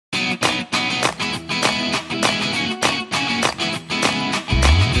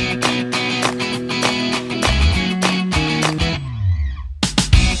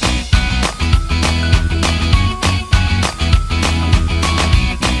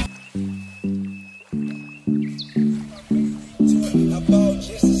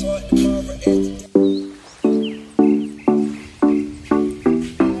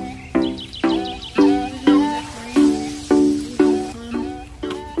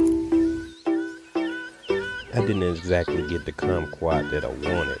I didn't exactly get the kumquat that I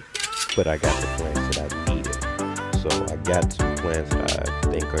wanted, but I got the plants that I needed. So I got some plants that I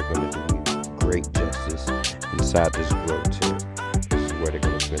think are going to do me great justice inside this grow tent. This is where they're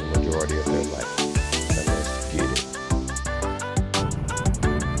going to spend the majority of their life. So let's get it.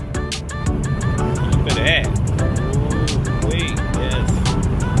 Look at that. Oh, wait, yes.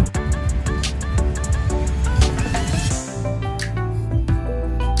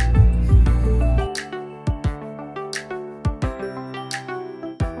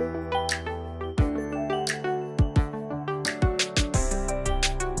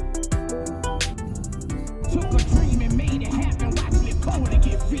 Took a dream and made it happen. Watch me go to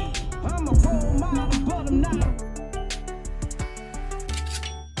get feed. I'm a role model, but I'm not.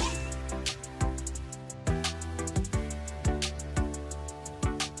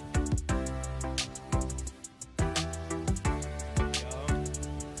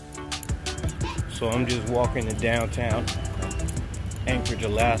 So I'm just walking in downtown Anchorage,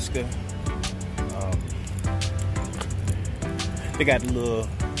 Alaska. They got a little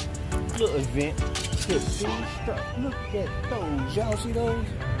event. Look at those. Y'all see those?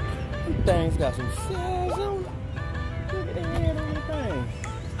 Them things got some cells on them. Look at the head on the thing.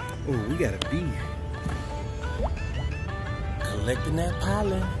 Oh, we got a bee collecting that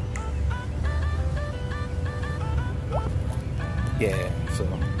pollen. Yeah, so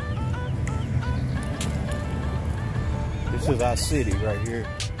this is our city right here.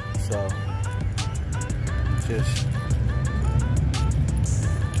 So just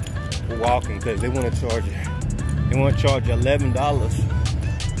walking because they want to charge you. They want to charge you $11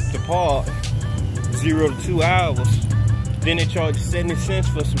 to park, 0 to 2 hours. Then they charge you 70 cents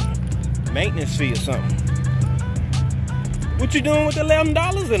for some maintenance fee or something. What you doing with the $11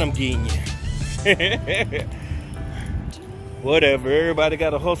 that I'm getting you? Whatever. Everybody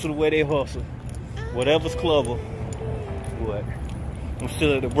got to hustle the way they hustle. Whatever's clever. What? I'm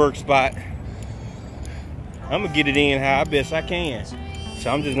still at the work spot. I'm gonna get it in how I best I can.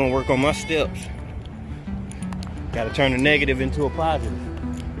 So I'm just gonna work on my steps. Gotta turn a negative into a positive.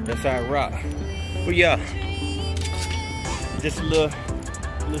 That's how I rock. But yeah, just a little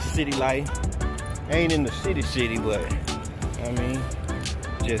city life. I ain't in the city, but I mean,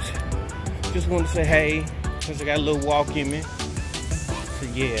 just wanted to say hey, since I got a little walk in me. So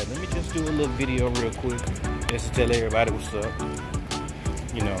yeah, let me just do a little video real quick, just to tell everybody what's up.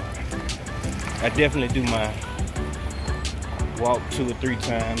 You know, I definitely do my walk 2 or 3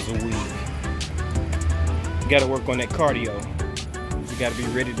 times a week. You gotta work on that cardio. You gotta be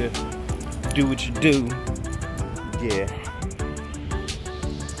ready to do what you do. Yeah.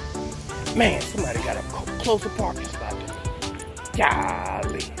 Man, somebody got a closer parking spot than me.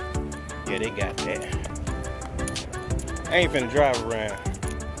 Golly. Yeah, they got that. I ain't finna drive around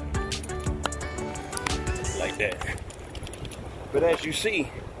like that. But as you see,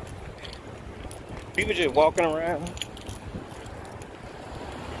 people just walking around.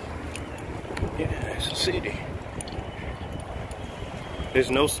 Yeah, it's a city.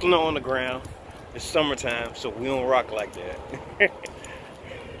 There's no snow on the ground. It's summertime, so we don't rock like that.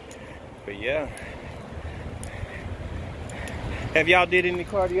 But yeah. Have y'all did any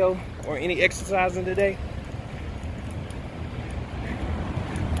cardio or any exercising today?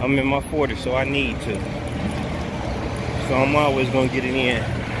 I'm in my 40s, so I need to. So I'm always gonna get it in.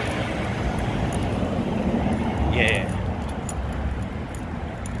 Yeah.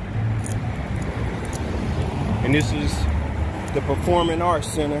 And this is the Performing Arts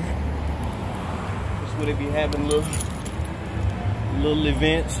Center. This is where they be having little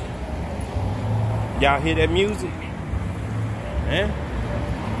events. Y'all hear that music? Eh?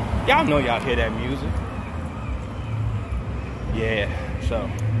 Y'all know y'all hear that music. Yeah, so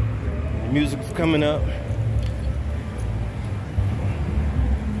the music's coming up.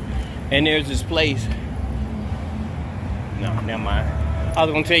 And there's this place. No, never mind. I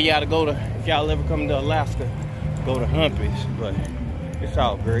was gonna tell y'all to go to, if y'all ever come to Alaska, go to Humpies, but it's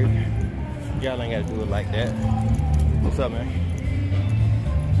all great. Y'all ain't gotta do it like that. What's up, man?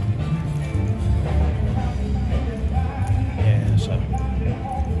 Yeah, so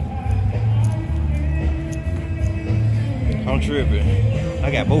I'm tripping. I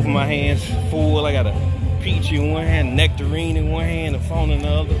got both of my hands full. I got a peach in one hand, nectarine in one hand, a phone in the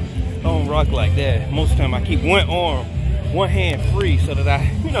other. I don't rock like that. Most of the time I keep one arm, one hand free so that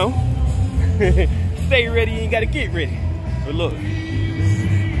I, you know, stay ready, you ain't gotta get ready. But look, there's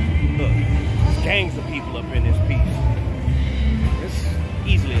gangs of people up in this piece. It's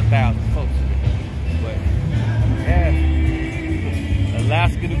easily 1,000 folks. But yeah,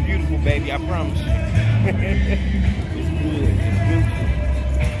 Alaska the beautiful, baby, I promise you. It's good, it's good.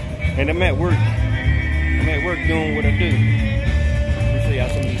 And I'm at work. I'm at work doing what I do. Let me show y'all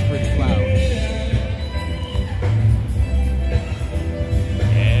some of these pretty flowers.